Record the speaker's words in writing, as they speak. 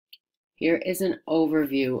Here is an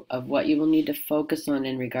overview of what you will need to focus on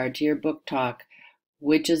in regard to your book talk,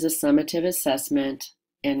 which is a summative assessment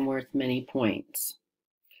and worth many points.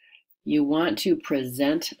 You want to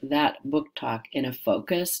present that book talk in a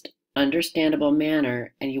focused, understandable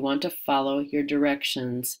manner, and you want to follow your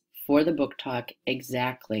directions for the book talk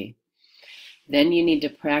exactly. Then you need to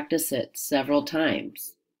practice it several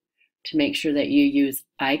times to make sure that you use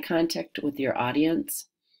eye contact with your audience,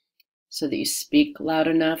 so that you speak loud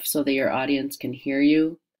enough so that your audience can hear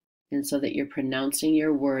you, and so that you're pronouncing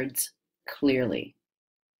your words clearly.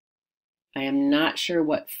 I am not sure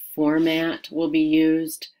what format will be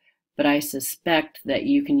used, but I suspect that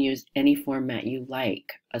you can use any format you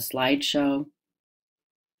like, a slideshow,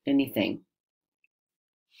 anything.